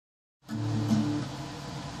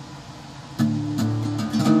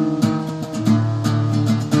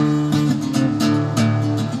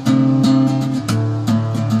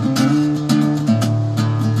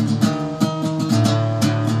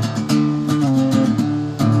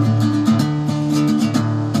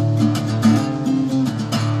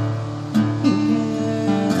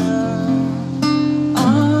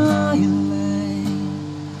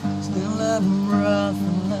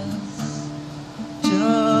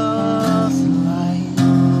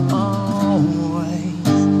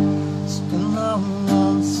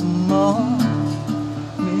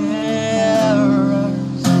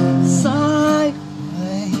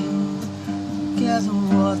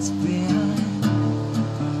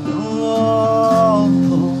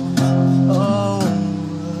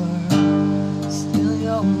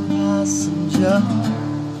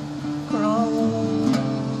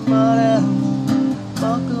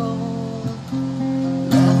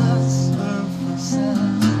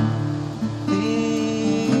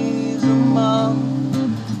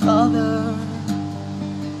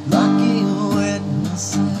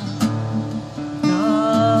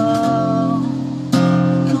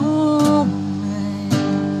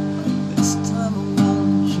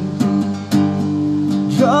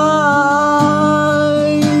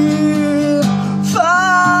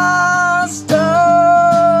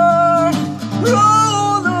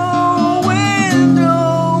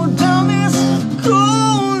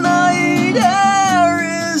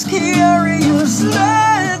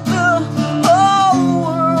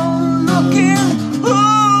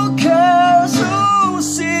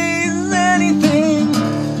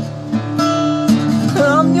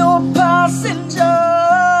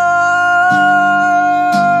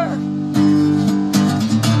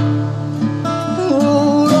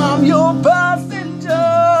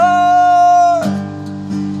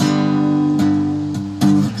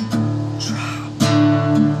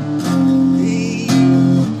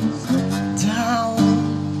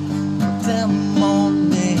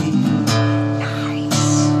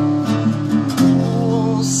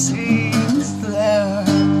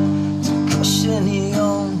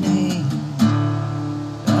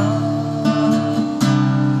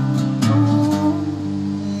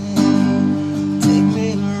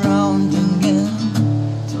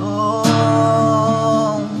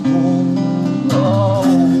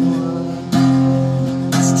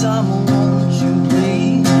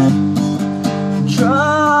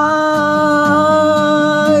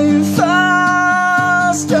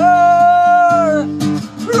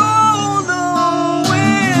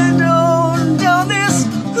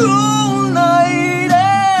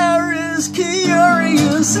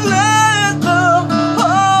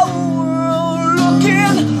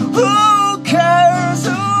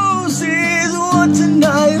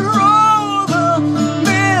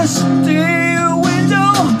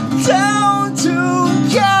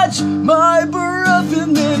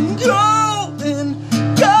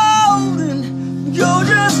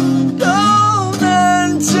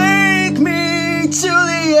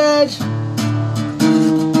edge.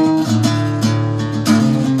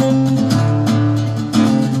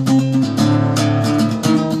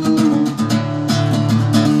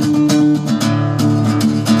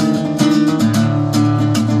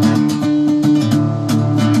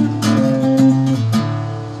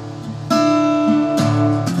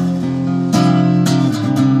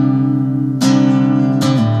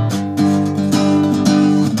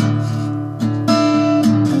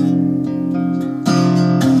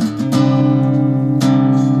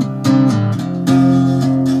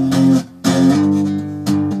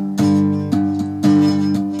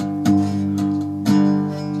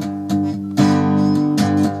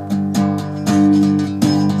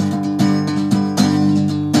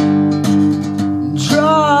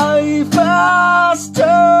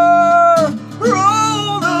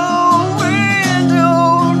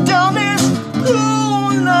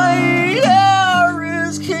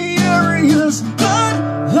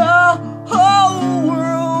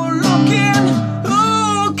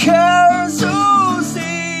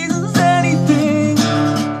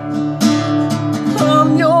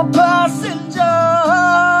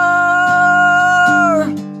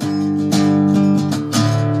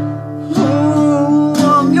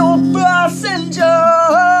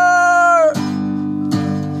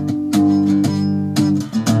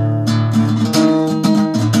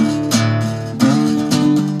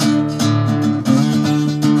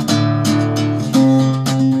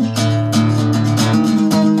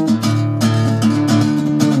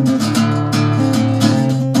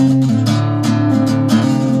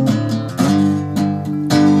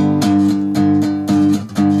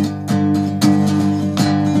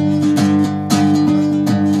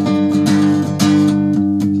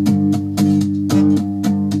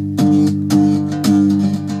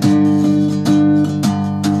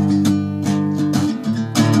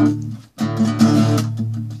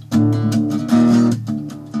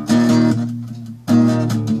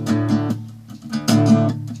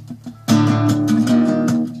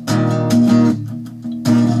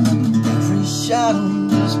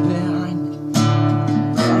 Just behind,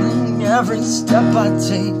 running every step I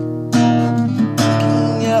take,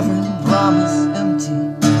 making every promise empty,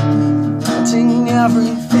 pointing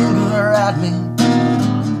every finger at me,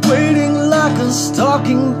 waiting like a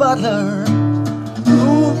stalking butler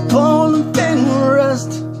who upon thin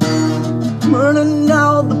rest, burning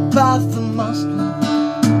out the path I must go,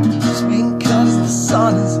 just because the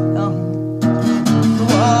sun is young.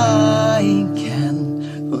 Why can't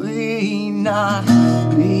we not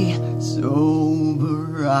be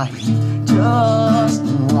sober? I just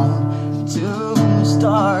want to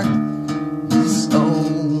start this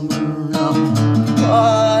over now.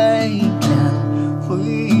 Why can't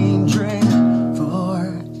we drink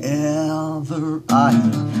forever? I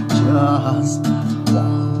just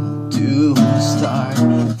want to start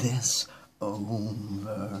this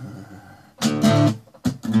over.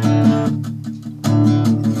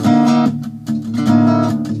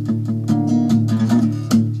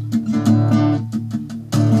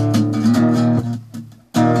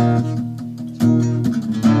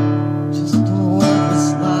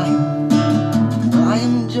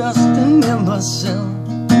 Just an imbecile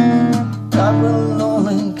that will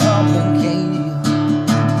only complicate you.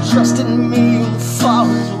 Trust in me, you'll fall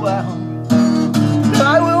as well.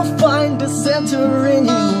 I will find a center in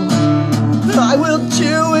you. I will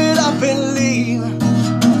chew it up and leave.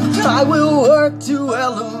 I will work to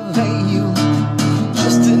elevate you,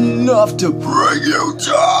 just enough to bring you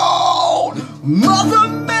down. Mother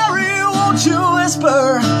Mary, won't you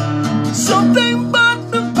whisper something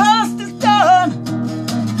but the past is done?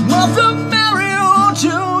 Mother Mary, won't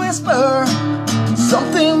you whisper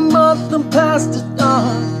something but the past is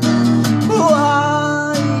done?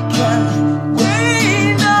 Why can't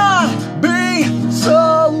we not be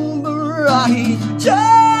sober? I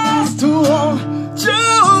just want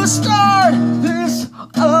to start this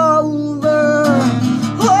over.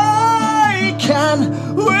 Why can't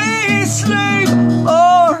we sleep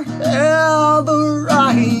forever?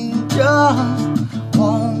 I just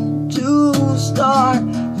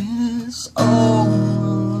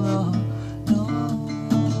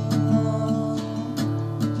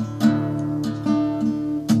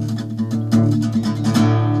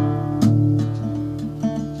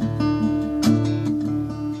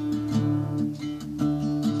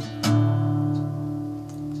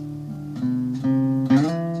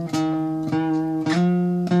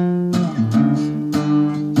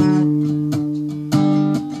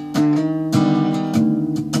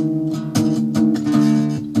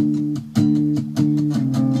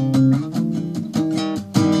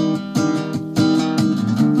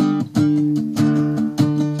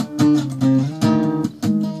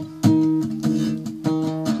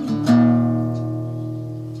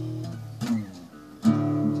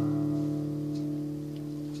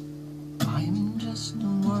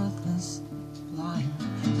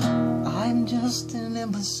an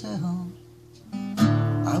imbecile.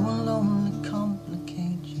 I will only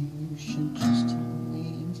complicate you. You should just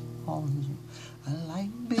leave on you. I like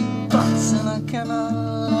big butts and I cannot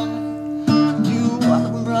lie. You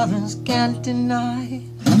other brothers can't deny.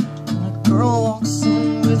 When a girl walks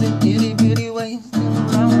in with an itty bitty waist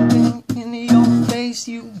and around in your face,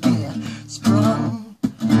 you get sprung.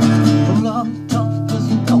 Pull up tough, cause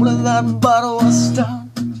you know that bottle was stuck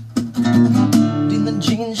in the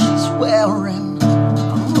jeans she's wearing.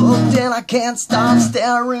 I'm hooked and I can't stop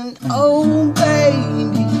staring. Oh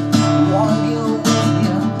baby, wanna get with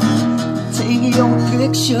you, take your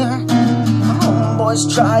picture. My homeboys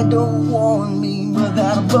tried to warn me, but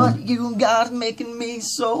that butt you got making me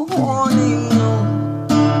so horny.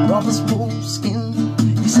 Rubber spool skin,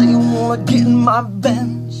 you say you wanna get in my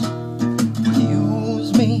bench.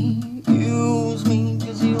 Use me,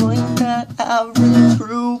 cause you ain't that average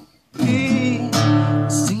groupie.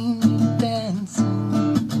 Seen you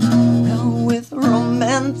dancing with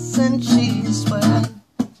romance and cheese sweat,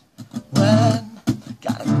 wet,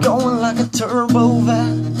 got it going like a turbo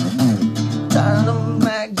vat. Tired of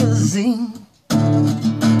magazine,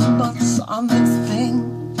 but some thing.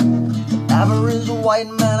 Average white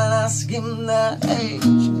man, and ask him that age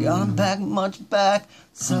gone back much back.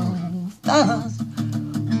 So fellas,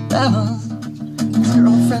 his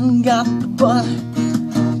girlfriend got the butt.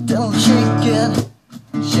 Don't shake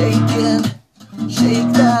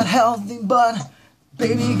that healthy butt.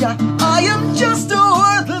 Baby got, I am just a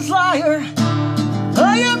worthless liar.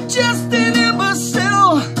 I am just an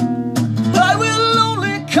imbecile. I will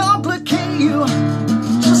only complicate you.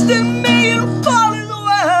 Just in me and fall in the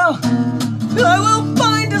well. I will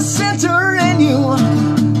find a center in you.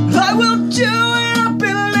 I will chew it up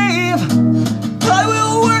and leave. I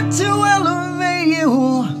will work to elevate you,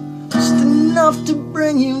 just enough to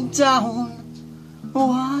bring you down.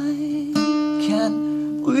 Why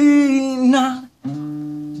can't we not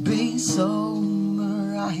be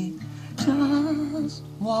sober? I just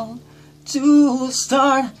want to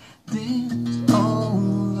start this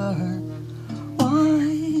over.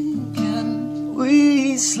 Why can't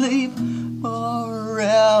we sleep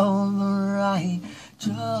forever? I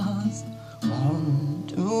just want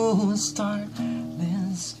to start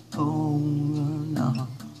this over now.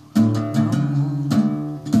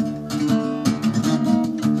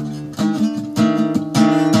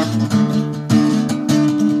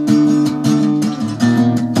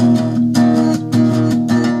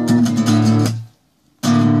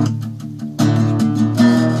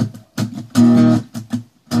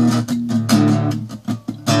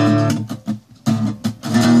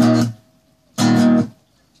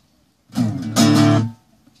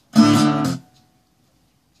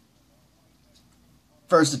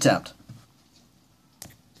 First attempt.